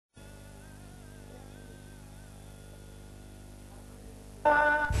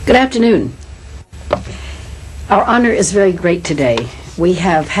Good afternoon. Our honor is very great today. We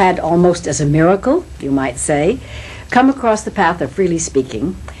have had, almost as a miracle, you might say, come across the path of freely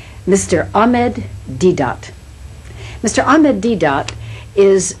speaking, Mr. Ahmed Deedat. Mr. Ahmed Deedat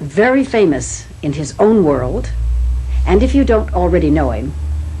is very famous in his own world, and if you don't already know him,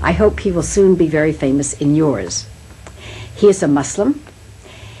 I hope he will soon be very famous in yours. He is a Muslim.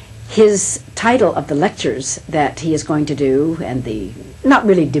 His title of the lectures that he is going to do, and the, not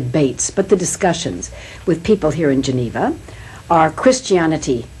really debates, but the discussions with people here in Geneva, are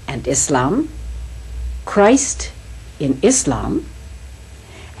Christianity and Islam, Christ in Islam,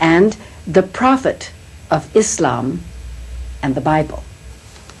 and the Prophet of Islam and the Bible.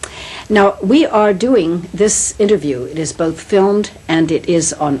 Now, we are doing this interview. It is both filmed and it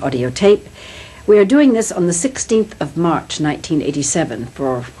is on audio tape. We are doing this on the 16th of March, 1987,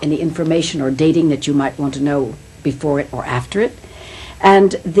 for any information or dating that you might want to know before it or after it.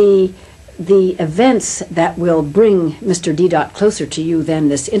 And the events that will bring Mr. Deedat closer to you than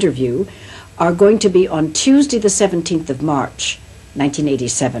this interview are going to be on Tuesday, the 17th of March,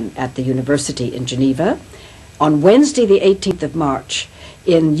 1987, at the University in Geneva, on Wednesday, the 18th of March,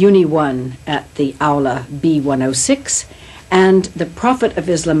 in Uni 1 at the Aula B106, and the Prophet of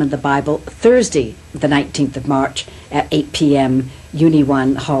Islam and the Bible, Thursday, the 19th of March at 8 p.m., Uni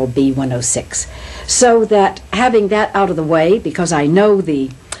 1, Hall B106. So that, having that out of the way, because I know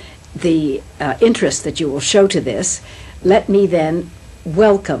the interest that you will show to this, let me then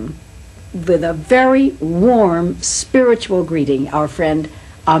welcome, with a very warm spiritual greeting, our friend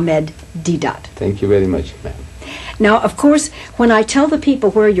Ahmed Deedat. Thank you very much, ma'am. Now, of course, when I tell the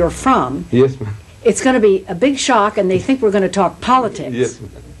people where you're from, yes, ma'am, it's going to be a big shock, and they think we're going to talk politics. yes,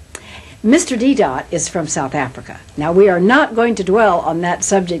 ma'am. Mr. Deedat is from South Africa. Now, we are not going to dwell on that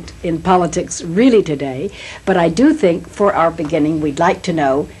subject in politics really today, but I do think for our beginning we'd like to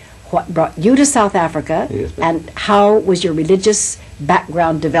know what brought you to South Africa, yes, ma'am, and how was your religious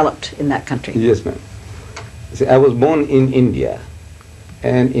background developed in that country? Yes, ma'am. See, I was born in India,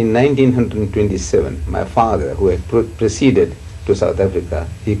 and in 1927, my father, who had proceeded to South Africa,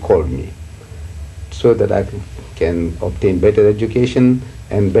 he called me so that I can obtain better education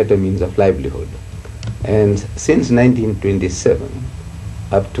and better means of livelihood. And since 1927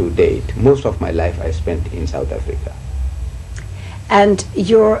 up to date, most of my life I spent in South Africa. And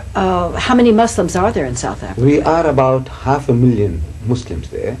your, how many Muslims are there in South Africa? We are about 500,000 Muslims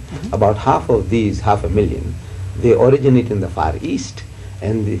there. Mm-hmm. About half of these 500,000, they originate in the Far East,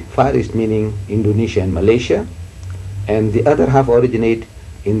 and the Far East meaning Indonesia and Malaysia, and the other half originate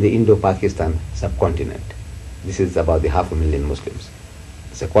in the Indo-Pakistan subcontinent. This is about the 500,000 Muslims.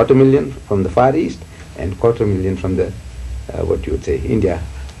 It's 250,000 from the Far East and 250,000 from the, what you would say, India,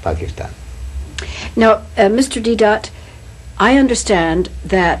 Pakistan. Now, Mr. Deedat, I understand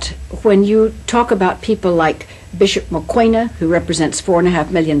that when you talk about people like Bishop Mokoena, who represents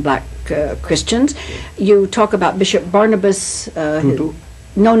 4.5 million black Christians, you talk about Bishop Barnabas... Tutu?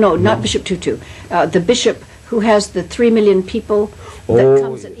 No, not Bishop Tutu. The bishop who has the 3 million people that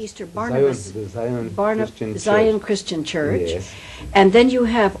comes at Easter, Barnabas, Zion Christian Church. Yes. And then you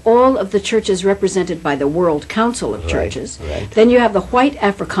have all of the churches represented by the World Council of Churches. Right. Then you have the white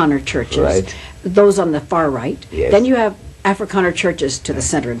Afrikaner churches, Right. those on the far right. Yes. Then you have Afrikaner churches to the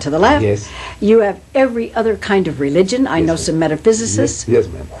center and to the left. Yes. You have every other kind of religion. I know some metaphysicists. Yes,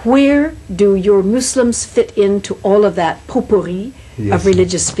 ma'am. Where do your Muslims fit into all of that potpourri Yes, of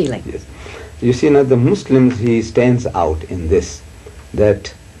religious feeling? Yes. You see, now the Muslims, he stands out in this,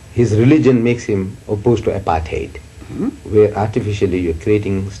 that his religion makes him opposed to apartheid, where artificially you're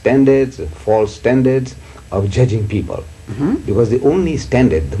creating standards, false standards of judging people. Because the only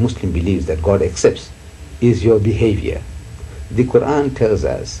standard the Muslim believes that God accepts is your behavior. The Quran tells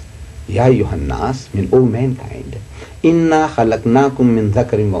us, Ya ayyuhan nas, min all mankind, inna khalaqnakum min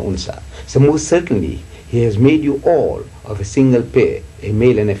dhakarin wa unsa. So most certainly, He has made you all of a single pair, a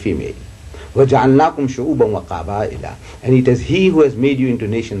male and a female. وَجَعَلْنَاكُمْ شُعُوبًا وَقَبَائِلًا. And it is He who has made you into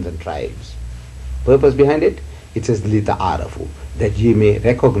nations and tribes. Purpose behind it? It says لِتَعَارَفُوا, that ye may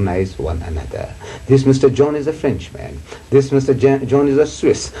recognize one another. This Mr. John is a Frenchman. This Mr. John is a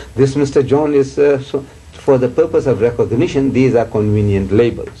Swiss. This Mr. John is... for the purpose of recognition, these are convenient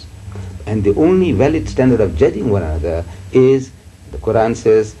labels. And the only valid standard of judging one another is, the Quran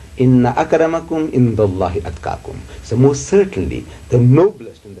says, Inna akramakum indallahi atqakum. So most certainly, the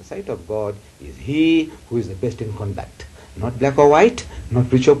noblest in the sight of God is he who is the best in conduct. Not black or white,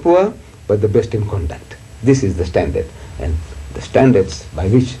 not rich or poor, but the best in conduct. This is the standard. And the standards by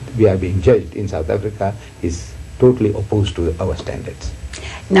which we are being judged in South Africa is totally opposed to our standards.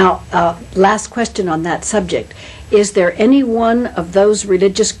 Now, last question on that subject. Is there any one of those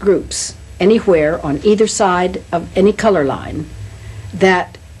religious groups anywhere on either side of any color line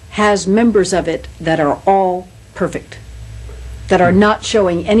that has members of it that are all perfect, that are not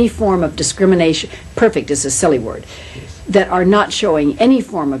showing any form of discrimination? Perfect is a silly word. That are not showing any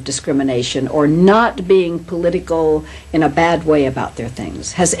form of discrimination or not being political in a bad way about their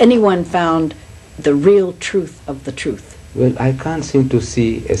things. Has anyone found the real truth of the truth? Well, I can't seem to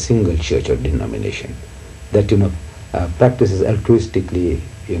see a single church or denomination that, practices altruistically,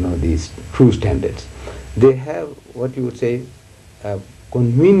 these true standards. They have what you would say,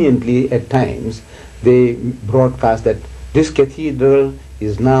 conveniently at times, they broadcast that this cathedral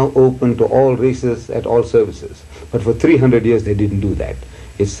is now open to all races at all services. But for 300 years they didn't do that.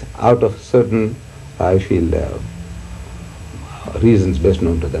 It's out of certain, I feel, reasons best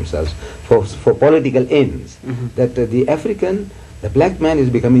known to themselves, for political ends, that the black man is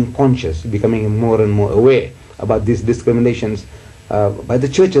becoming conscious, becoming more and more aware about these discriminations by the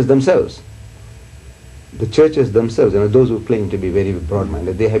churches themselves. The churches themselves, those who claim to be very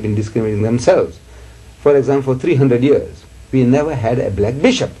broad-minded, they have been discriminating themselves. For example, for 300 years, we never had a black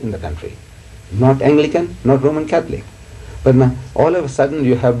bishop in the country. Not Anglican, not Roman Catholic. But now, all of a sudden,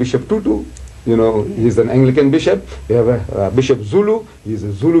 you have Bishop Tutu, he's an Anglican bishop. You have a Bishop Zulu, he's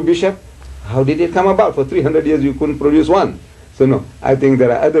a Zulu bishop. How did it come about? For 300 years, you couldn't produce one. So no, I think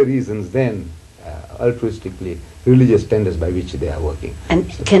there are other reasons than altruistically religious standards by which they are working. And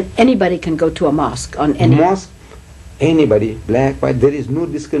anybody can go to a mosque on any... Mosque, anybody, black, white, there is no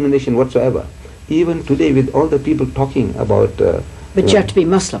discrimination whatsoever. Even today, with all the people talking about... but you have to be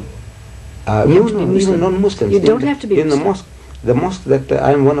Muslim. Even non-Muslims. You don't have to be Muslim. The mosque that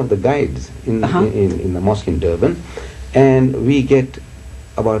I am one of the guides in the mosque in Durban, and we get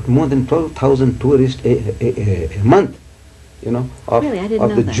about more than 12,000 tourists a month, of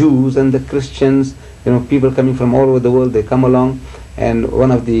the Jews and the Christians, people coming from all over the world. They come along, and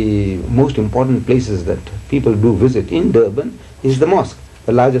one of the most important places that people do visit in Durban is the mosque,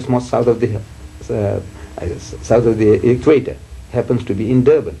 the largest mosque south of the equator, happens to be in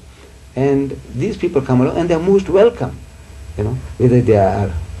Durban. And these people come along and they are most welcome, whether they are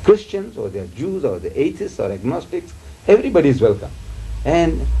Christians or they are Jews or the atheists or agnostics, everybody is welcome.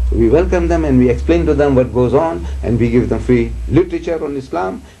 And we welcome them and we explain to them what goes on, and we give them free literature on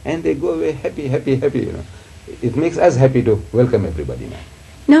Islam, and they go away happy, happy, happy. It makes us happy to welcome everybody now.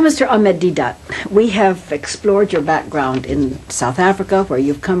 Now, Mr. Ahmed Deedat, we have explored your background in South Africa, where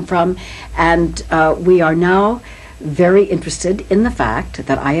you've come from, and we are now very interested in the fact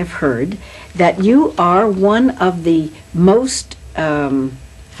that I have heard that you are one of the most,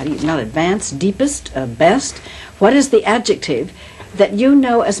 not advanced, deepest, best, what is the adjective, that you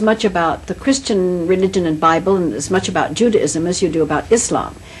know as much about the Christian religion and Bible and as much about Judaism as you do about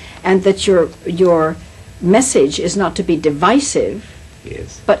Islam, and that your message is not to be divisive,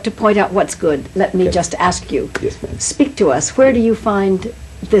 yes, but to point out what's good. Let me just ask you, yes, ma'am. Speak to us. Where do you find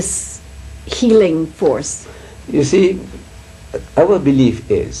this healing force? You see, our belief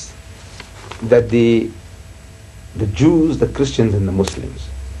is that the Jews, the Christians, and the Muslims,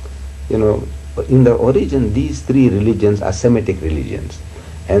 in their origin, these three religions are Semitic religions,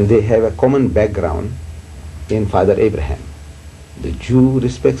 and they have a common background in Father Abraham. The Jew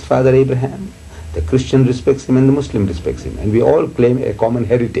respects Father Abraham, the Christian respects him, and the Muslim respects him, and we all claim a common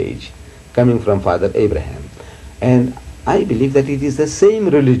heritage coming from Father Abraham. And I believe that it is the same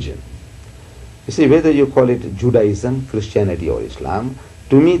religion. You see, whether you call it Judaism, Christianity, or Islam,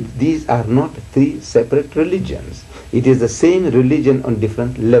 to me these are not three separate religions. It is the same religion on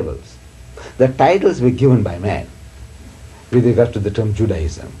different levels. The titles were given by man with regard to the term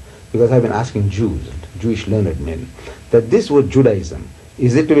Judaism, because I've been asking Jews, Jewish learned men, that this word Judaism,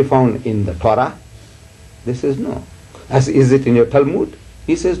 is it to be found in the Torah? They says no. Is it in your Talmud?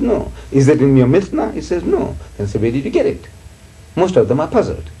 He says no. Is it in your Mishnah? He says no. Then say, where did you get it? Most of them are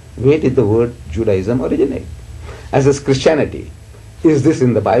puzzled. Where did the word Judaism originate? As is Christianity, is this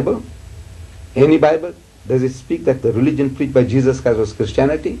in the Bible? Any Bible? Does it speak that the religion preached by Jesus Christ was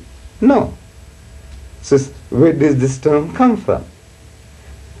Christianity? No. So where does this term come from?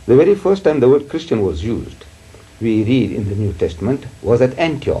 The very first time the word Christian was used, we read in the New Testament, was at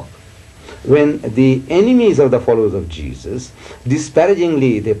Antioch, when the enemies of the followers of Jesus,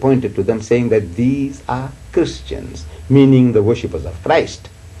 disparagingly they pointed to them, saying that these are Christians, meaning the worshippers of Christ.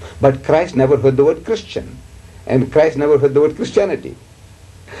 But Christ never heard the word Christian, and Christ never heard the word Christianity.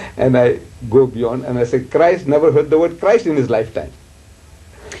 And I go beyond and I say, Christ never heard the word Christ in his lifetime.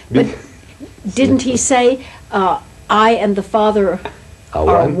 But didn't he say, I and the Father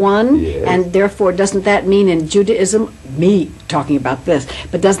are one, yes. and therefore doesn't that mean in Judaism, me talking about this,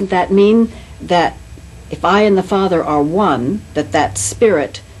 but doesn't that mean that if I and the Father are one, that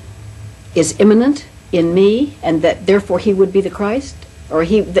Spirit is immanent in me, and that therefore he would be the Christ? Or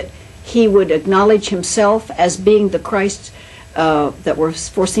that he would acknowledge himself as being the Christ that was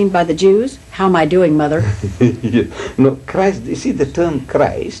foreseen by the Jews? How am I doing, Mother? Yeah. No, Christ, you see the term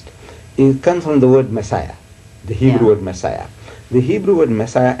Christ, it comes from the word Messiah, the Hebrew word Messiah. The Hebrew word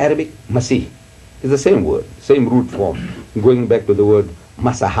Messiah, Arabic, Masih, is the same word, same root form, going back to the word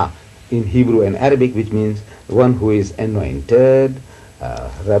Masaha in Hebrew and Arabic, which means one who is anointed,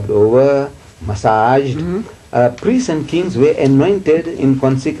 rubbed over, massaged. Priests and kings were anointed in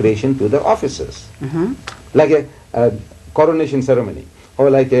consecration to their offices, like a coronation ceremony or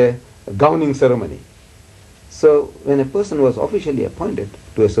like a gowning ceremony. So when a person was officially appointed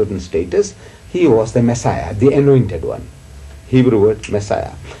to a certain status, he was the Messiah, the anointed one. Hebrew word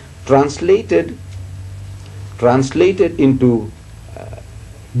Messiah, translated into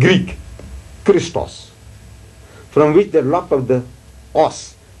Greek, Christos, from which they lopped off the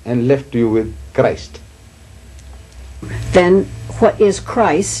os and left you with Christ. Then what is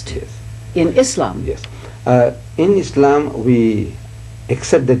Christ in Islam? Yes. In Islam, we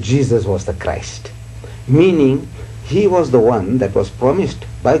accept that Jesus was the Christ, meaning he was the one that was promised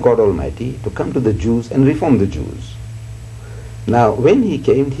by God Almighty to come to the Jews and reform the Jews. Now, when he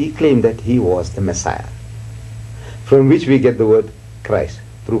came, he claimed that he was the Messiah, from which we get the word Christ,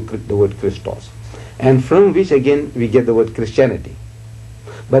 through the word Christos, and from which again we get the word Christianity.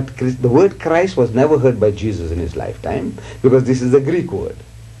 But the word Christ was never heard by Jesus in his lifetime, because this is a Greek word.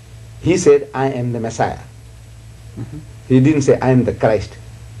 He said, I am the Messiah. He didn't say, I am the Christ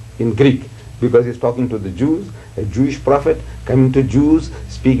in Greek, because he's talking to the Jews, a Jewish prophet coming to Jews,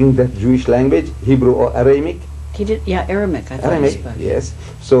 speaking that Jewish language, Hebrew or Aramaic. He did, Aramaic, I thought Aramaic, he spoke. yes.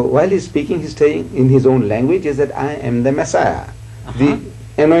 So while he's speaking, he's saying in his own language is that I am the Messiah, the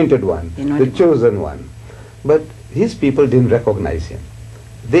anointed one, the chosen one. But his people didn't recognize him.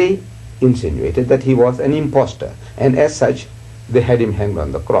 They insinuated that he was an impostor, and as such, they had him hanged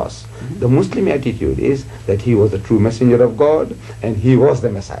on the cross. The Muslim attitude is that he was the true messenger of God, and he was the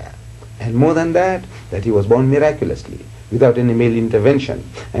Messiah. And more than that he was born miraculously, without any male intervention,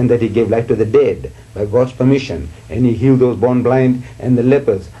 and that he gave life to the dead by God's permission, and he healed those born blind and the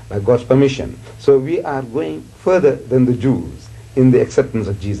lepers by God's permission. So we are going further than the Jews in the acceptance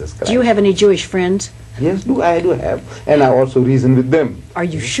of Jesus Christ. Do you have any Jewish friends? Yes, I do have, and I also reason with them. Are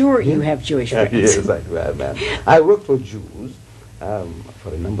you sure you have Jewish friends? Yes, I do have, ma'am. I worked for Jews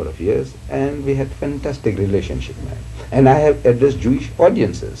for a number of years, and we had fantastic relationship, ma'am. And I have addressed Jewish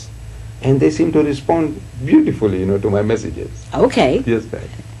audiences, and they seem to respond beautifully, to my messages. Okay. Yes, ma'am.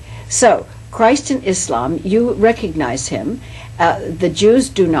 So, Christ in Islam, you recognize him. The Jews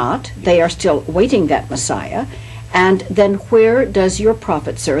do not. They are still waiting that Messiah. And then where does your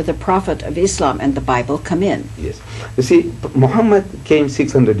prophet, sir, the prophet of Islam and the Bible, come in? Yes. You see, Muhammad came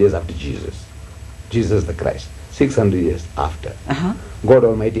 600 years after Jesus. Jesus the Christ. 600 years after. God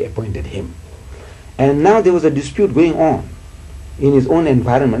Almighty appointed him. And now there was a dispute going on in his own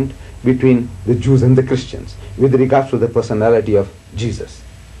environment between the Jews and the Christians with regards to the personality of Jesus.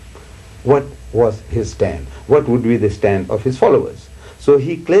 What was his stand? What would be the stand of his followers? So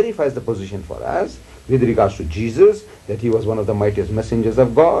he clarifies the position for us with regards to Jesus, that he was one of the mightiest messengers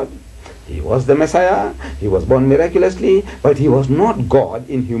of God. He was the Messiah. He was born miraculously, but he was not God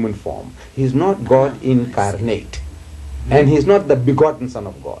in human form. He is not God incarnate. And he is not the begotten Son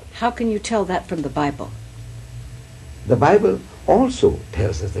of God. How can you tell that from the Bible? The Bible also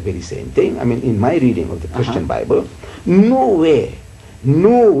tells us the very same thing. I mean, in my reading of the Christian Bible, nowhere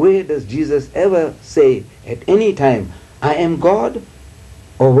does Jesus ever say at any time, I am God,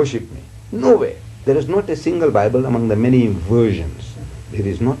 or worship me. Nowhere. There is not a single Bible among the many versions. There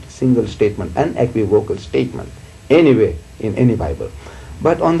is not a single statement, unequivocal statement, anywhere in any Bible.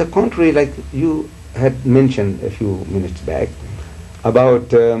 But on the contrary, like you had mentioned a few minutes back,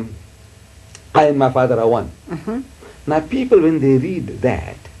 about I and my Father are one. Now people, when they read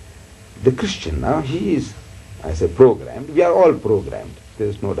that, the Christian, now he is, I say, programmed. We are all programmed. There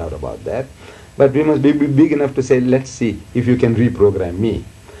is no doubt about that. But we must be big enough to say, let's see if you can reprogram me.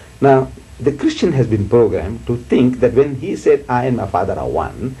 Now, the Christian has been programmed to think that when he said, I and my Father are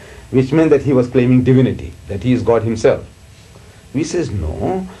one, which meant that he was claiming divinity, that he is God himself. We says,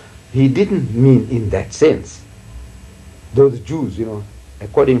 no, he didn't mean in that sense. Though the Jews,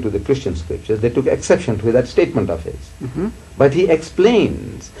 according to the Christian scriptures, they took exception to that statement of his. But he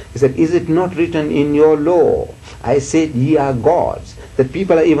explains, he said, is it not written in your law, I said ye are gods, that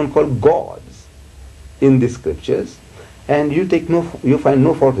people are even called gods in the scriptures. And you find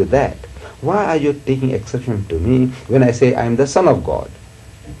no fault with that. Why are you taking exception to me when I say I am the Son of God?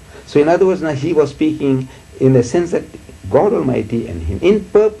 So in other words, now he was speaking in the sense that God Almighty and him, in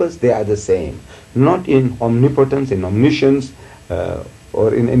purpose they are the same, not in omnipotence, in omniscience,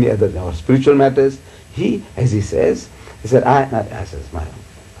 or in any other or spiritual matters. He, as he said,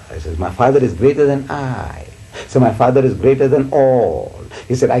 my Father is greater than I. So my Father is greater than all.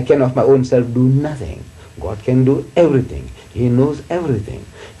 He said, I can of my own self do nothing. God can do everything. He knows everything.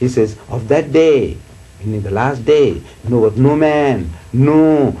 He says, of that day, in the last day, knoweth no man,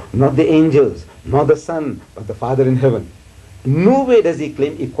 no, not the angels, not the Son, but the Father in heaven. No way does he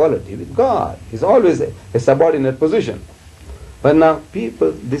claim equality with God. He's always a subordinate position. But now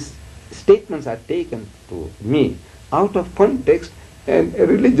people, these statements are taken to me out of context, and a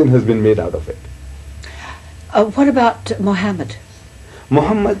religion has been made out of it. What about Muhammad?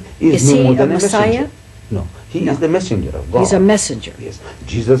 Muhammad is no he more a than a Messiah? messenger. No, he is the messenger of God. He's a messenger. Yes,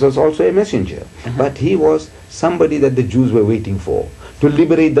 Jesus was also a messenger, but he was somebody that the Jews were waiting for, to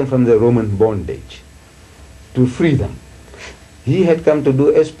liberate them from the Roman bondage, to free them. He had come to do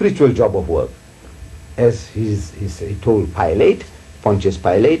a spiritual job of work. As he told Pilate, Pontius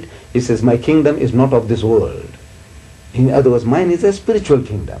Pilate, he says, my kingdom is not of this world. In other words, mine is a spiritual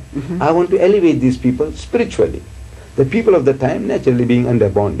kingdom. I want to elevate these people spiritually. The people of the time, naturally being under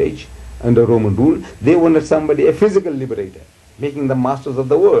bondage, under Roman rule, they wanted somebody, a physical liberator, making them masters of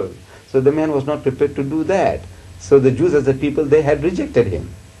the world. So the man was not prepared to do that. So the Jews as a people, they had rejected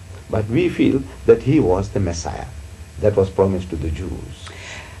him. But we feel that he was the Messiah that was promised to the Jews.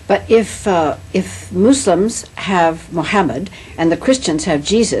 But if Muslims have Muhammad and the Christians have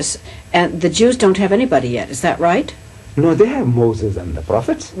Jesus, and the Jews don't have anybody yet, is that right? No, they have Moses and the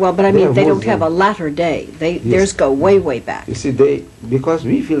prophets. Well, but I mean, they don't have a latter day. Theirs go way, way back. You see, because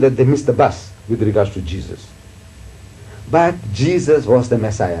we feel that they missed the bus with regards to Jesus. But Jesus was the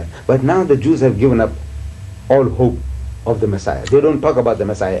Messiah. But now the Jews have given up all hope of the Messiah. They don't talk about the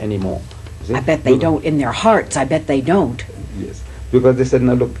Messiah anymore. I bet they don't in their hearts. I bet they don't. Yes, because they said,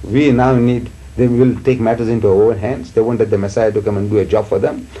 now look, we now need, they will take matters into our own hands. They wanted the Messiah to come and do a job for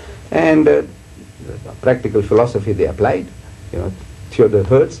them. And practical philosophy they applied. Theodor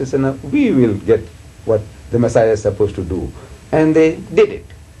Hertz said, now we will get what the Messiah is supposed to do. And they did it.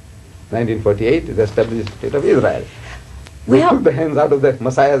 1948, they established the State of Israel. They took the hands out of the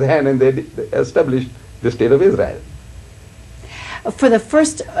Messiah's hand and they established the State of Israel. For the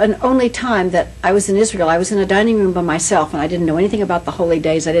first and only time that I was in Israel, I was in a dining room by myself, and I didn't know anything about the holy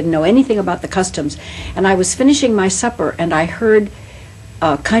days. I didn't know anything about the customs. And I was finishing my supper, and I heard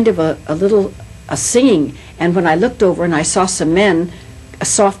kind of a singing. And when I looked over and I saw some men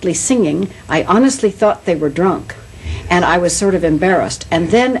softly singing, I honestly thought they were drunk. And I was sort of embarrassed. And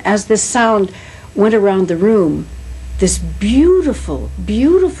then as this sound went around the room, this beautiful,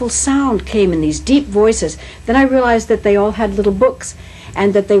 beautiful sound came in these deep voices. Then I realized that they all had little books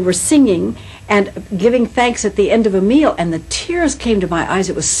and that they were singing and giving thanks at the end of a meal. And the tears came to my eyes.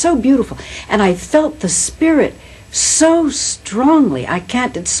 It was so beautiful. And I felt the Spirit so strongly. I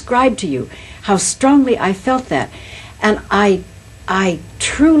can't describe to you how strongly I felt that. And I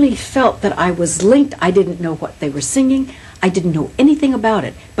truly felt that I was linked. I didn't know what they were singing. I didn't know anything about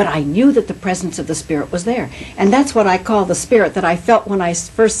it, but I knew that the presence of the Spirit was there. And that's what I call the Spirit that I felt when I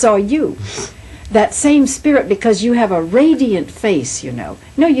first saw you. That same Spirit, because you have a radiant face, No,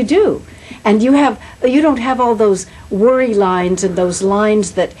 you do. And you don't have all those worry lines and those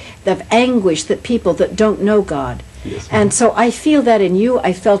lines of anguish that people that don't know God. Yes, and so I feel that in you,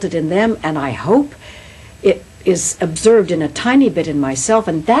 I felt it in them, and I hope it is observed in a tiny bit in myself.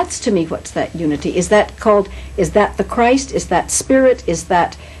 And that's to me what's that unity. Is that the Christ? Is that Spirit? Is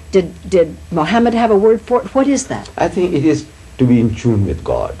that, did Muhammad have a word for it? What is that? I think it is to be in tune with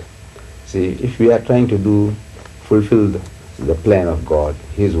God. See, if we are trying to fulfill the plan of God,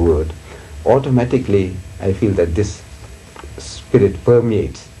 His word, automatically I feel that this Spirit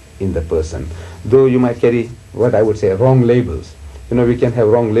permeates in the person. Though you might carry what I would say wrong labels. We can have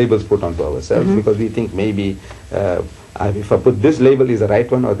wrong labels put onto ourselves because we think maybe if I put this label is the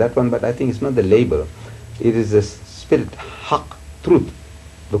right one or that one, but I think it's not the label. It is the Spirit, haqq, truth.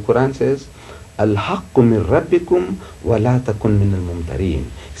 The Quran says, Al-haqqu min rabbikum wa la takun min al-mumtareen.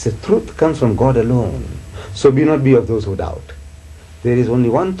 It says truth comes from God alone. So be not be of those who doubt. There is only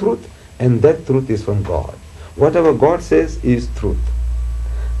one truth, and that truth is from God. Whatever God says is truth.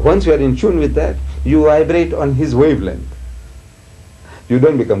 Once you are in tune with that, you vibrate on His wavelength. You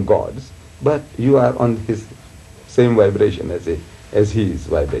don't become gods, but you are on His same vibration as His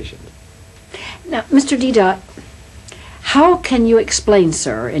vibration. Now, Mr. Deedat, how can you explain,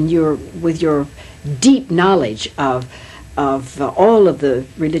 sir, with your deep knowledge of of all of the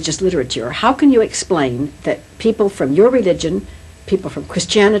religious literature, how can you explain that people from your religion, people from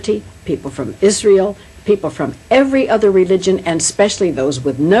Christianity, people from Israel, people from every other religion, and especially those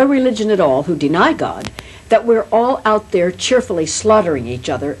with no religion at all who deny God, that we're all out there cheerfully slaughtering each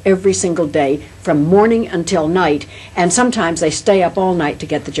other every single day from morning until night, and sometimes they stay up all night to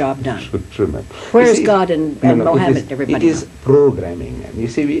get the job done? True, ma'am. Where's God and Mohammed and everybody? It is programming, ma'am. You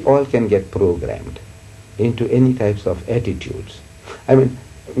see, we all can get programmed into any types of attitudes. I mean,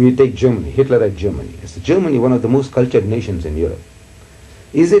 we take Germany, Hitler at Germany. Is Germany one of the most cultured nations in Europe?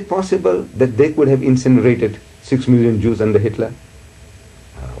 Is it possible that they could have incinerated 6 million Jews under Hitler?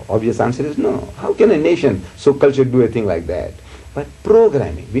 Obvious answer is no. How can a nation so cultured do a thing like that? But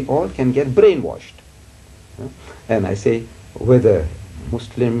programming, we all can get brainwashed. And I say, whether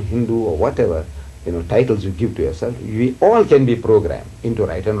Muslim, Hindu, or whatever, titles you give to yourself, we all can be programmed into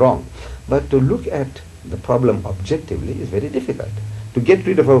right and wrong. But to look at the problem objectively is very difficult. To get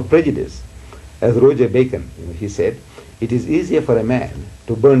rid of our prejudice, as Roger Bacon, he said, it is easier for a man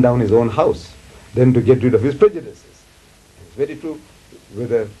to burn down his own house than to get rid of his prejudices. It's very true.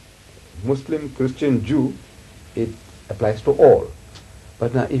 Whether Muslim, Christian, Jew, it applies to all.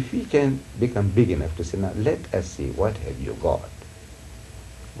 But now if we can become big enough to say, now let us see what have you got.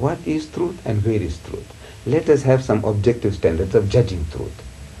 What is truth and where is truth? Let us have some objective standards of judging truth.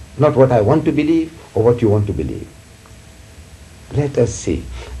 Not what I want to believe or what you want to believe. Let us see.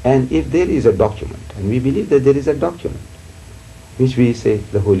 And if there is a document, and we believe that there is a document, which we say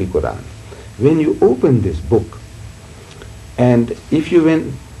the Holy Quran, when you open this book, and if you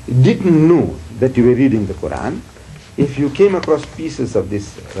didn't know that you were reading the Quran, if you came across pieces of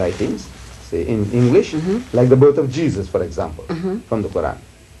these writings, say in English, like the birth of Jesus, for example, from the Quran,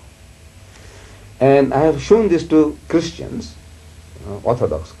 and I have shown this to Christians,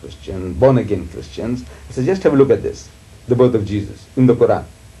 Orthodox Christians, born-again Christians, I say, just have a look at this, the birth of Jesus, in the Quran.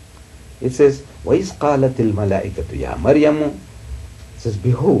 It says, وَإِذْ قَالَتِ الْمَلَائِكَةُ يَا مَرْيَمُ. It says,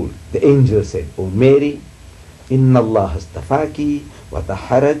 behold, the angel said, O Mary, إِنَّ اللَّهَ اسْتَفَاكِ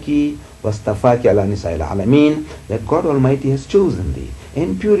وَطَهَّرَكِ وَاسْتَفَاكِ عَلَى نِسَاءِ الْعَالَمِينَ, that God Almighty has chosen thee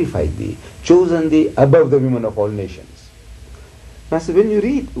and purified thee, chosen thee above the women of all nations. Now, so when you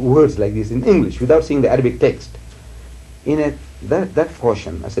read words like this in English without seeing the Arabic text, in that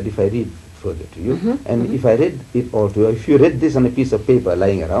portion, I said, if I read further to you, and if I read it all to you, if you read this on a piece of paper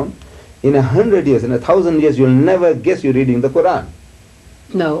lying around, in 100 years, in 1,000 years, you'll never guess you're reading the Quran.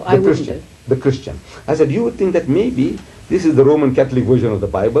 No, I wouldn't. The Christian. I said, you would think that maybe this is the Roman Catholic version of the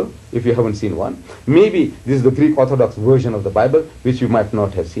Bible, if you haven't seen one. Maybe this is the Greek Orthodox version of the Bible, which you might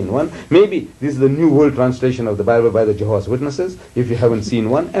not have seen one. Maybe this is the New World Translation of the Bible by the Jehovah's Witnesses, if you haven't seen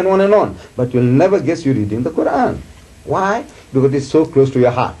one, and on and on. But you'll never guess you're reading the Quran. Why? Because it's so close to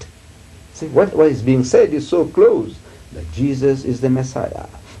your heart. See, what is being said is so close, that Jesus is the Messiah.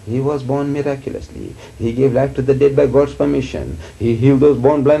 He was born miraculously. He gave life to the dead by God's permission. He healed those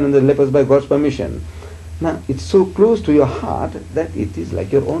born blind and the lepers by God's permission. Now, it's so close to your heart that it is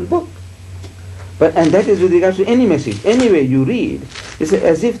like your own book. And that is with regards to any message. Anyway you read, it's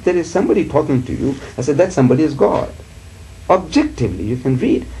as if there is somebody talking to you. I said, that somebody is God. Objectively, you can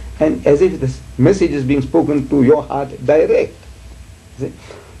read, and as if this message is being spoken to your heart direct. See?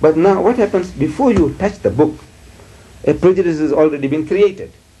 But now, what happens before you touch the book? A prejudice has already been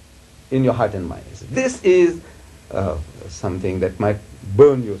created in your heart and mind. This is something that might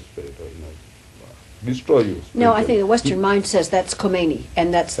burn your spirit or destroy you. No, I think the Western mind says that's Khomeini,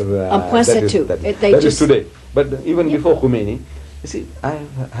 and that's un point too. That is today. But even before Khomeini, you see, I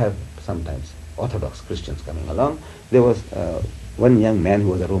have sometimes Orthodox Christians coming along. There was one young man who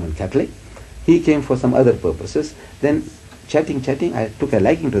was a Roman Catholic. He came for some other purposes. Then chatting, I took a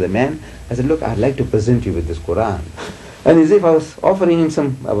liking to the man. I said, look, I'd like to present you with this Quran. And as if I was offering him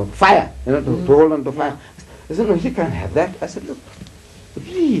some fire, to hold on to fire. I said, no, he can't have that. I said, look,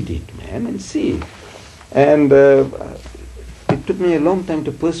 read it, man, and see. And it took me a long time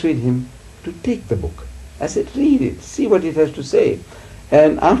to persuade him to take the book. I said, read it, see what it has to say.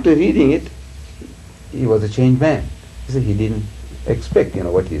 And after reading it, he was a changed man. He said he didn't expect,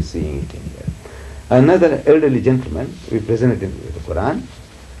 what he's seeing it in here. Another elderly gentleman, we presented him with the Quran,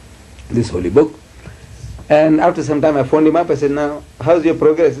 this holy book. And after some time I phoned him up. I said, now, how's your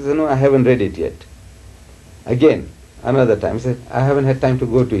progress? He said, no, I haven't read it yet. Again, another time, he said, I haven't had time to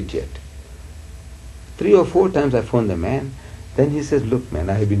go to it yet. 3 or 4 times I phoned the man. Then he says, look, man,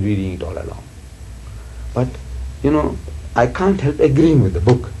 I have been reading it all along. But, I can't help agreeing with the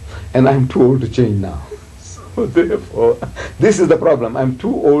book. And I'm too old to change now. So therefore, this is the problem. I'm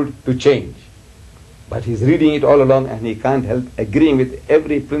too old to change. But he's reading it all along and he can't help agreeing with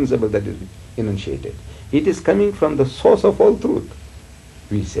every principle that is enunciated. It is coming from the source of all truth.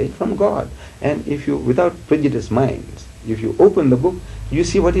 We say from God. And if you, without prejudiced minds, if you open the book, you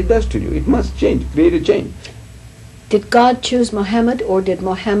see what it does to you. It must change, create a change. Did God choose Muhammad, or did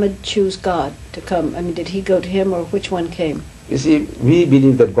Muhammad choose God to come? I mean, did he go to him, or which one came? You see, we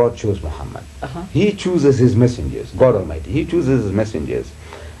believe that God chose Muhammad. Uh-huh. He chooses his messengers, God Almighty. He chooses his messengers.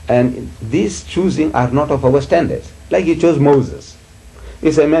 And these choosing are not of our standards. Like he chose Moses.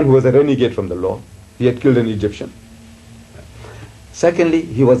 He's a man who was a renegade from the law. He had killed an Egyptian. Secondly,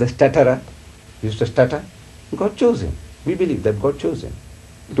 he was a stutterer. He used to stutter. God chose him. We believe that God chose him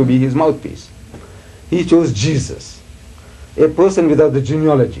to be his mouthpiece. He chose Jesus, a person without the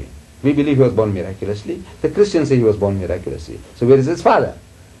genealogy. We believe he was born miraculously. The Christians say he was born miraculously. So where is his father?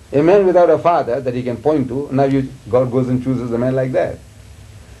 A man without a father that he can point to. Now God goes and chooses a man like that.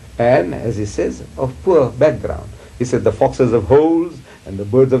 And as he says, of poor background. He said the foxes have holes and the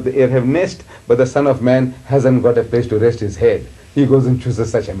birds of the air have nest, but the Son of Man hasn't got a place to rest his head. He goes and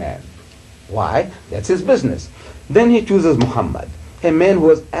chooses such a man. Why? That's his business. Then he chooses Muhammad, a man who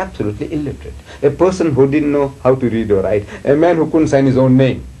was absolutely illiterate, a person who didn't know how to read or write, a man who couldn't sign his own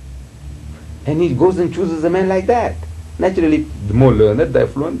name. And he goes and chooses a man like that. Naturally, the more learned, the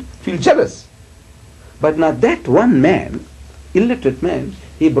affluent, feel jealous. But now that one man, illiterate man,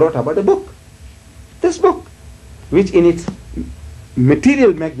 he brought about a book. This book, which in its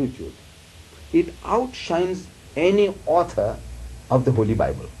material magnitude, it outshines any author of the Holy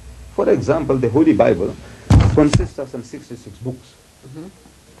Bible. For example, the Holy Bible consists of some 66 books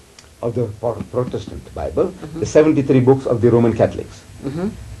of the Protestant Bible, the 73 books of the Roman Catholics.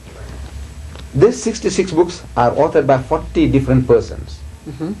 These 66 books are authored by 40 different persons.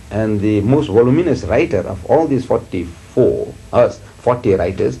 And the most voluminous writer of all these 40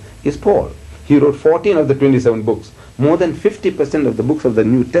 writers is Paul. He wrote 14 of the 27 books. More than 50% of the books of the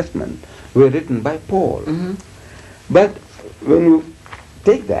New Testament were written by Paul. But when you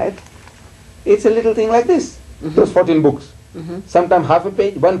take that, it's a little thing like this. Those 14 books. Sometimes half a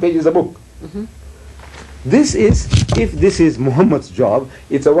page, one page is a book. This is, if this is Muhammad's job,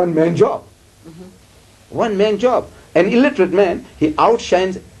 it's a one-man job. One-man job. An illiterate man, he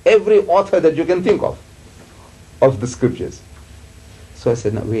outshines every author that you can think of the scriptures. So I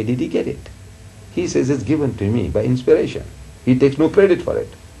said, now where did he get it? He says it's given to me by inspiration. He takes no credit for it.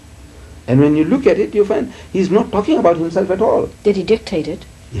 And when you look at it, you find he's not talking about himself at all. Did he dictate it?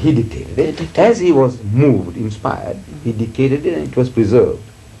 He dictated it. As he was moved, inspired, he dictated it and it was preserved.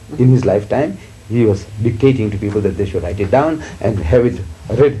 In his lifetime, he was dictating to people that they should write it down and have it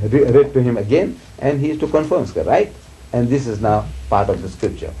read to him again, and he is to confirm, right? And this is now part of the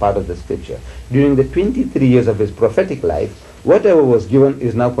scripture, During the 23 years of his prophetic life, whatever was given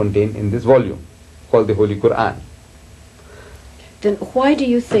is now contained in this volume called the Holy Quran. Then why do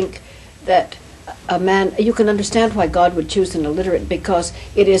you think that a man, you can understand why God would choose an illiterate, because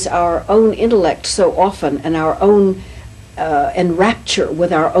it is our own intellect so often and our own enrapture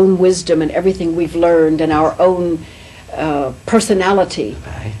with our own wisdom and everything we've learned and our own personality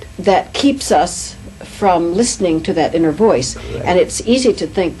that keeps us from listening to that inner voice. And it's easy to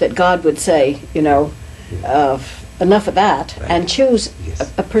think that God would say, enough of that, and choose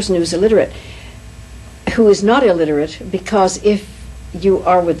a person who's illiterate, who is not illiterate, because if you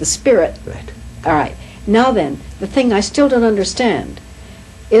are with the Spirit. All right. Now then, the thing I still don't understand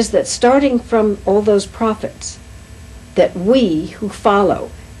is that starting from all those prophets, that we who follow,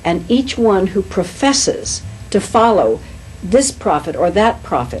 and each one who professes to follow this prophet or that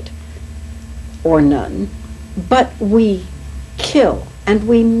prophet, or none, but we kill, and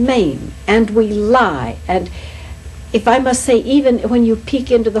we maim, and we lie, and if I must say, even when you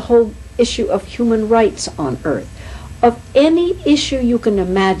peek into the whole issue of human rights on earth, of any issue you can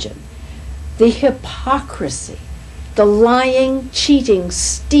imagine, the hypocrisy, the lying, cheating,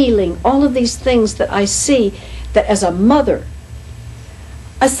 stealing, all of these things that I see, that as a mother,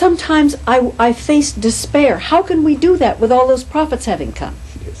 sometimes I face despair. How can we do that with all those prophets having come?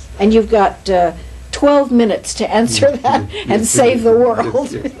 Yes. And you've got 12 minutes to answer that and save the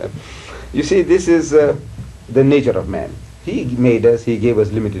world. You see, this is the nature of man. He made us, he gave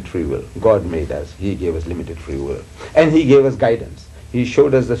us limited free will. God made us, he gave us limited free will. And he gave us guidance. He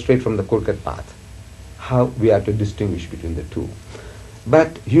showed us the straight from the crooked path, how we are to distinguish between the two.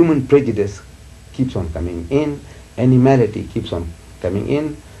 But human prejudice keeps on coming in, animality keeps on coming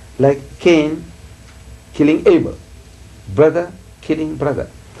in, like Cain killing Abel, brother killing brother.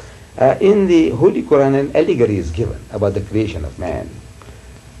 In the Holy Quran, an allegory is given about the creation of man.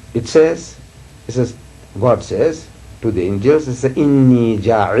 It says, God says to the angels, Inni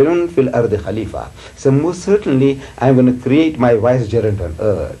ja'ilun fil ardi khalifa. So most certainly I am going to create my vicegerent on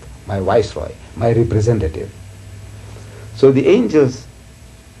earth, my viceroy, my representative. So the angels,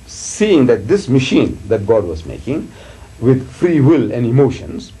 seeing that this machine that God was making with free will and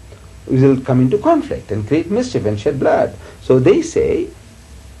emotions will come into conflict and create mischief and shed blood. So they say,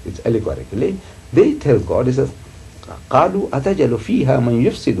 it's allegorically, they tell God, he says, قالوا أتجل فيها من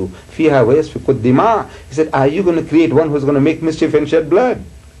يفسد فيها ويسفك الدماء. He said, are you going to create one who's going to make mischief and shed blood?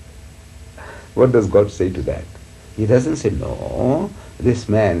 What does God say to that? He doesn't say, no, this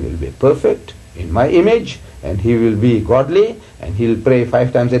man will be perfect in my image, and he will be godly, and he'll pray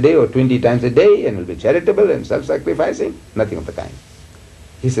 5 times a day or 20 times a day, and will be charitable and self-sacrificing. Nothing of the kind.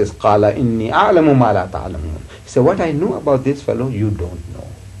 He says, قَالَ إِنِّي أَعْلَمُ مَا لَا تَعْلَمُونَ. He said, what I know about this fellow, you don't know.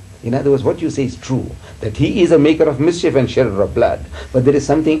 In other words, what you say is true, that he is a maker of mischief and shedder of blood, but there is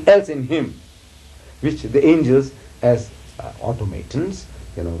something else in him, which the angels, as automatons,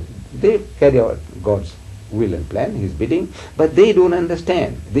 they carry out God's will and plan, his bidding, but they don't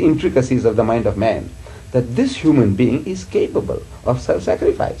understand the intricacies of the mind of man, that this human being is capable of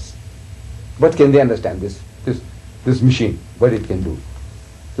self-sacrifice. What can they understand? This machine, what it can do.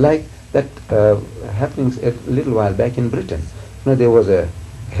 Like that happenings a little while back in Britain. There was a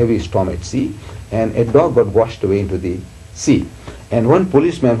heavy storm at sea, and a dog got washed away into the sea. And one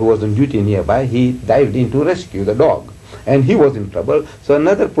policeman who was on duty nearby, he dived in to rescue the dog. And he was in trouble, so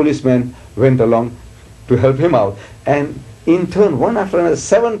another policeman went along to help him out. And in turn, one after another,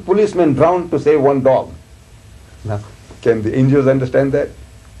 7 policemen drowned to save one dog. Now, can the angels understand that?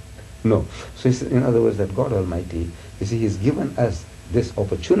 No. So in other words, that God Almighty, you see, He's given us this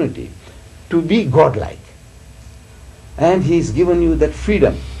opportunity to be godlike. And He's given you that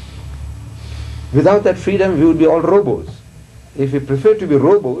freedom. Without that freedom, we would be all robots. If we prefer to be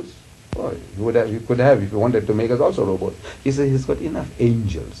robots, you could have, if you wanted to make us also robots. He said He's got enough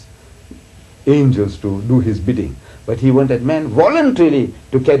angels to do His bidding. But He wanted man voluntarily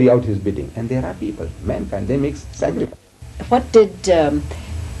to carry out His bidding. And there are people, mankind, they make sacrifice. What did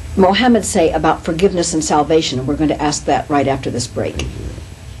Mohammed say about forgiveness and salvation? And we're going to ask that right after this break.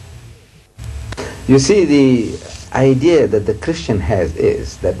 You see, the idea that the Christian has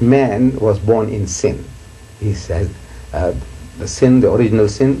is that man was born in sin. He says the sin, the original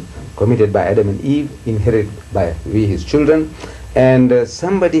sin committed by Adam and Eve, inherited by we, his children, and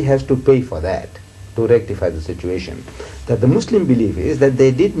somebody has to pay for that to rectify the situation. That the Muslim belief is that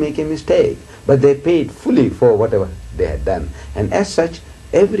they did make a mistake, but they paid fully for whatever they had done. And as such,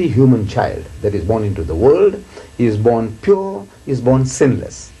 every human child that is born into the world is born pure, is born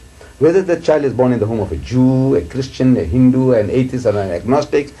sinless. Whether the child is born in the home of a Jew, a Christian, a Hindu, an atheist, or an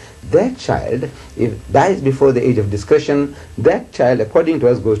agnostic, that child, if dies before the age of discretion, that child, according to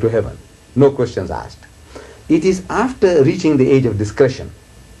us, goes to heaven. No questions asked. It is after reaching the age of discretion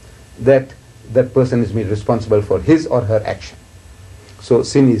that that person is made responsible for his or her action. So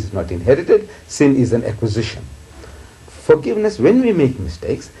sin is not inherited, sin is an acquisition. Forgiveness, when we make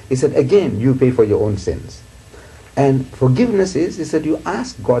mistakes, is that again you pay for your own sins. And forgiveness is that you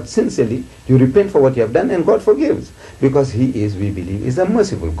ask God sincerely, you repent for what you have done, and God forgives. Because He is, we believe, is a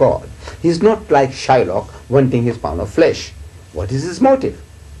merciful God. He is not like Shylock wanting his pound of flesh. What is his motive?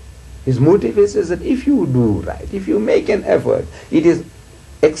 His motive is that if you do right, if you make an effort, it is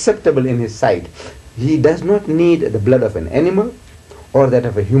acceptable in His sight. He does not need the blood of an animal or that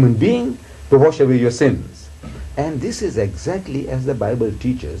of a human being to wash away your sins. And this is exactly as the Bible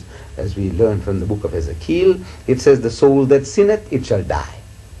teaches, as we learn from the book of Ezekiel. It says, the soul that sinneth, it shall die.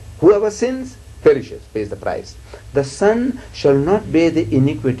 Whoever sins, perishes, pays the price. The son shall not bear the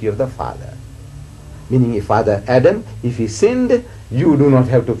iniquity of the father. Meaning, if Father Adam, if he sinned, you do not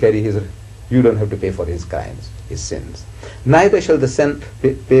have to you don't have to pay for his crimes, his sins. Neither shall the son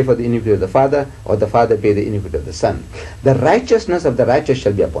pay for the iniquity of the father, or the father pay the iniquity of the son. The righteousness of the righteous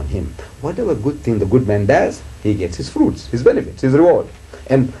shall be upon him. Whatever good thing the good man does, he gets his fruits, his benefits, his reward.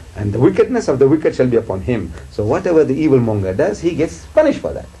 And the wickedness of the wicked shall be upon him. So whatever the evil monger does, he gets punished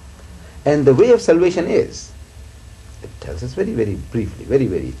for that. And the way of salvation is, it tells us very, very briefly, very,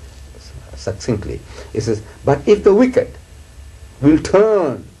 very succinctly. It says, but if the wicked will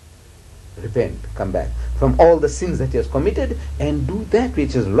turn, repent, come back from all the sins that he has committed and do that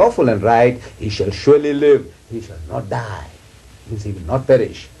which is lawful and right, he shall surely live, he shall not die, means he will not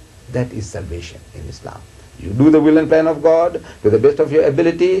perish. That is salvation in Islam. You do the will and plan of God to the best of your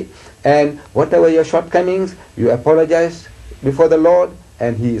ability, and whatever your shortcomings, you apologize before the Lord,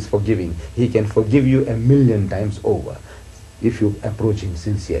 and He is forgiving. He can forgive you 1,000,000 times over if you approach Him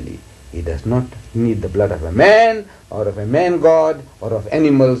sincerely. He does not need the blood of a man or of a man god or of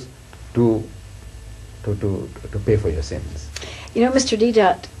animals to pay for your sins. You know, Mr.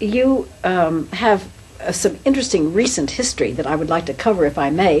 Deedat, you have some interesting recent history that I would like to cover, if I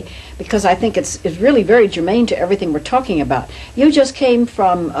may, because I think it's really very germane to everything we're talking about. You just came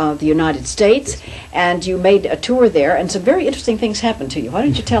from the United States, and you made a tour there, and some very interesting things happened to you. Why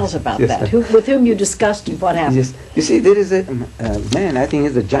don't you tell us about that? With whom you discussed and what happened? Yes. You see, there is a man, I think,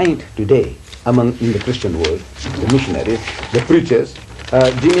 is a giant today in the Christian world, the missionaries, the preachers,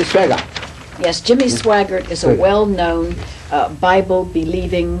 Jimmy Swaggart. Yes, Jimmy Swaggart is a well-known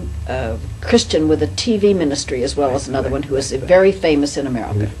Bible-believing Christian with a TV ministry, as well as another one who is very famous in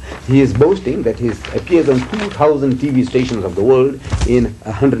America. He is boasting that he appears on 2,000 TV stations of the world in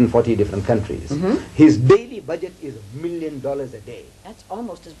 140 different countries. His daily budget is $1 million a day. That's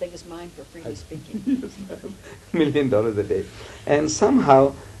almost as big as mine for freely speaking. Yes, $1 million a day. And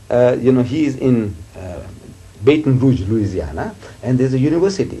somehow, he is in Baton Rouge, Louisiana, and there's a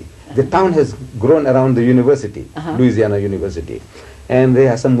university. The town has grown around the university, Louisiana University, and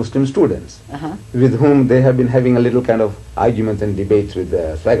there are some Muslim students with whom they have been having a little kind of arguments and debates with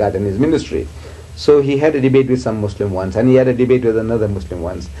Swaggart and his ministry. So he had a debate with some Muslim ones, and he had a debate with another Muslim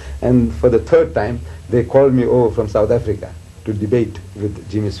ones, and for the third time they called me over from South Africa to debate with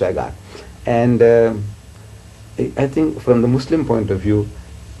Jimmy Swaggart. And I think from the Muslim point of view,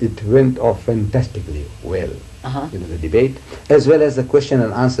 it went off fantastically well. The debate, as well as the question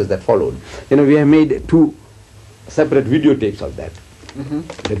and answers that followed. We have made 2 separate videotapes of that.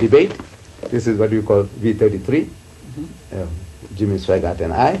 The debate, this is what we call V33, Jimmy Swaggart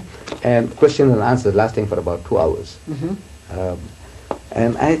and I, and question and answers lasting for about 2 hours.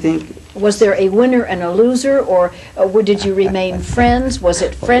 And I think... Was there a winner and a loser, or did you remain friends? Was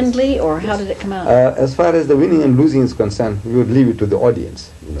it friendly, or how did it come out? As far as the winning and losing is concerned, we would leave it to the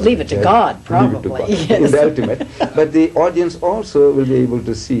audience. Leave it to God, probably. Leave it to God, yes. in the ultimate. But the audience also will be able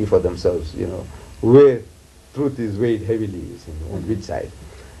to see for themselves, where truth is weighed heavily, on which side.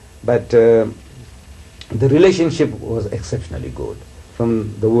 But the relationship was exceptionally good.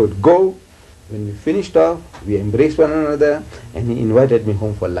 From the word go, when we finished off, we embraced one another, and he invited me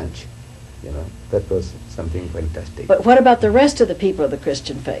home for lunch. That was something fantastic. But what about the rest of the people of the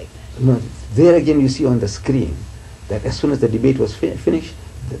Christian faith? No, there again you see on the screen that as soon as the debate was finished,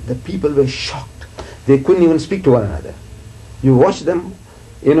 the people were shocked. They couldn't even speak to one another. You watch them,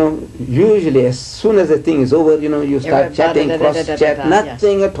 usually as soon as the thing is over, you start chatting, cross-chat,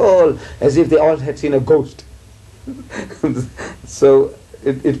 nothing at all, as if they all had seen a ghost. So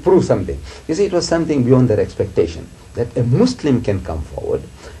it proved something. You see, it was something beyond their expectation, that a Muslim can come forward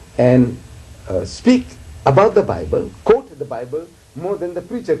and speak about the Bible, quote the Bible, more than the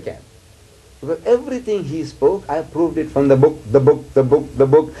preacher can. Because everything he spoke, I proved it from the book.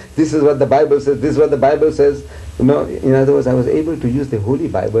 This is what the Bible says, this is what the Bible says. In other words, I was able to use the Holy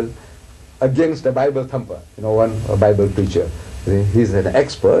Bible against a Bible thumper, a Bible preacher. He's an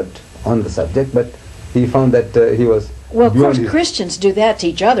expert on the subject, but he found that he was... Well, of course, Christians do that to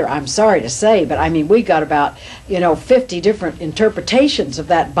each other, I'm sorry to say, but I mean, we got about, 50 different interpretations of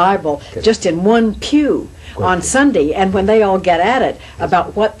that Bible just in one pew on Sunday, and when they all get at it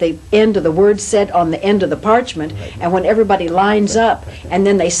about what the end of the word said on the end of the parchment, and when everybody lines up, and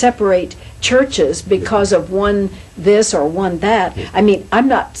then they separate churches because of one this or one that. I mean, I'm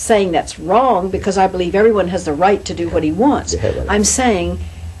not saying that's wrong, because I believe everyone has the right to do what he wants. I'm saying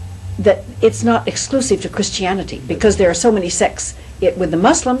that it's not exclusive to Christianity, because there are so many sects with the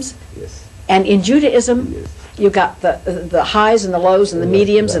Muslims, and in Judaism you've got the highs and the lows and the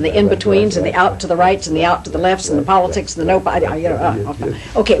mediums and the in-betweens and the out to the rights and the out to the lefts and the politics and the no...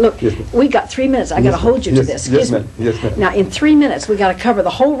 Okay, look, we got 3 minutes. I got to hold you to this. Excuse me. Now, in 3 minutes, we got to cover the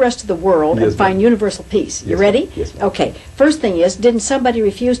whole rest of the world and find universal peace. You ready? Okay. First thing is, didn't somebody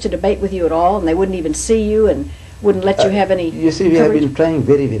refuse to debate with you at all, and they wouldn't even see you and wouldn't let you have any... You see, we have been trying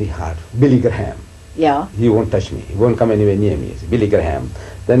very, very hard. Billy Graham. Yeah. He won't touch me. He won't come anywhere near me. Billy Graham.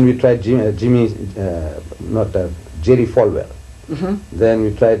 Then we tried Jerry Falwell. Then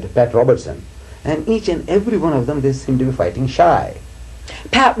we tried Pat Robertson. And each and every one of them, they seem to be fighting shy.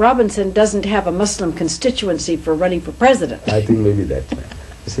 Pat Robinson doesn't have a Muslim constituency for running for president. I think maybe that's right.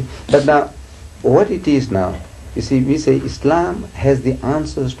 You see? But now, what it is now, you see, we say Islam has the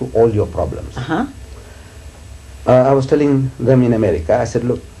answers to all your problems. I was telling them in America, I said,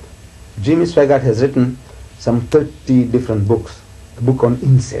 look, Jimmy Swaggart has written some 30 different books. A book on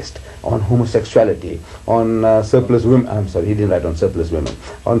incest, on homosexuality, on surplus women. I'm sorry, he didn't write on surplus women.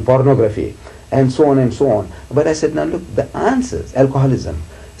 On pornography, and so on and so on. But I said, now look, the answers, alcoholism.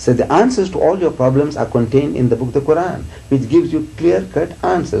 So the answers to all your problems are contained in the book, the Quran, which gives you clear-cut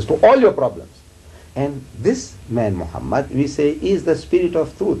answers to all your problems. And this man Muhammad, we say, is the spirit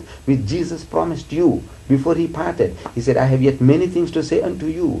of truth, which Jesus promised you before he parted. He said, I have yet many things to say unto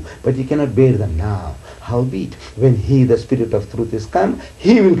you, but ye cannot bear them now. Howbeit, when he, the spirit of truth, is come,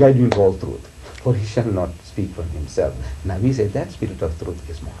 he will guide you into all truth. For he shall not speak from himself. Now we say that spirit of truth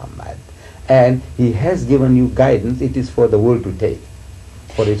is Muhammad. And he has given you guidance. It is for the world to take,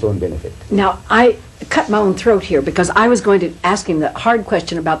 for its own benefit. Now, I cut my own throat here because I was going to ask him the hard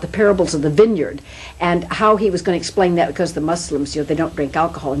question about the parables of the vineyard and how he was going to explain that, because the Muslims, they don't drink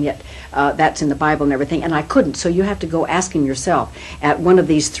alcohol, and yet that's in the Bible and everything, and I couldn't. So you have to go ask him yourself at one of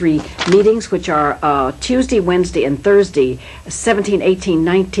these 3 meetings, which are Tuesday, Wednesday, and Thursday, 17, 18,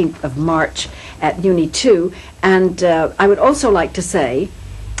 19th of March at Uni 2. And I would also like to say,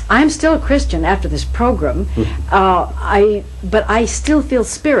 I'm still a Christian after this program, but I still feel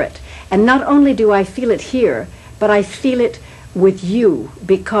spirit. And not only do I feel it here, but I feel it with you,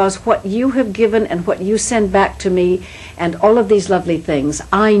 because what you have given and what you send back to me and all of these lovely things,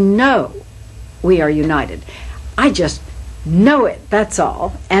 I know we are united. I just know it, that's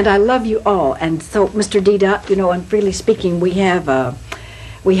all. And I love you all. And so, Mr. Deedat, and freely speaking, we have a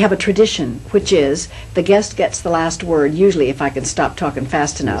tradition, which is the guest gets the last word, usually, if I can stop talking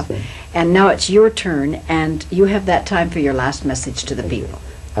fast enough. Yes, and now it's your turn, and you have that time for your last message to the people.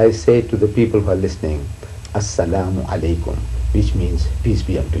 I say to the people who are listening, Assalamu alaikum, which means peace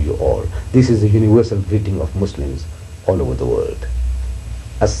be unto you all. This is the universal greeting of Muslims all over the world.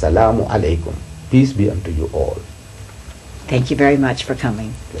 Assalamu alaikum, peace be unto you all. Thank you very much for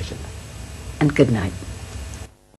coming. Pleasure. And good night.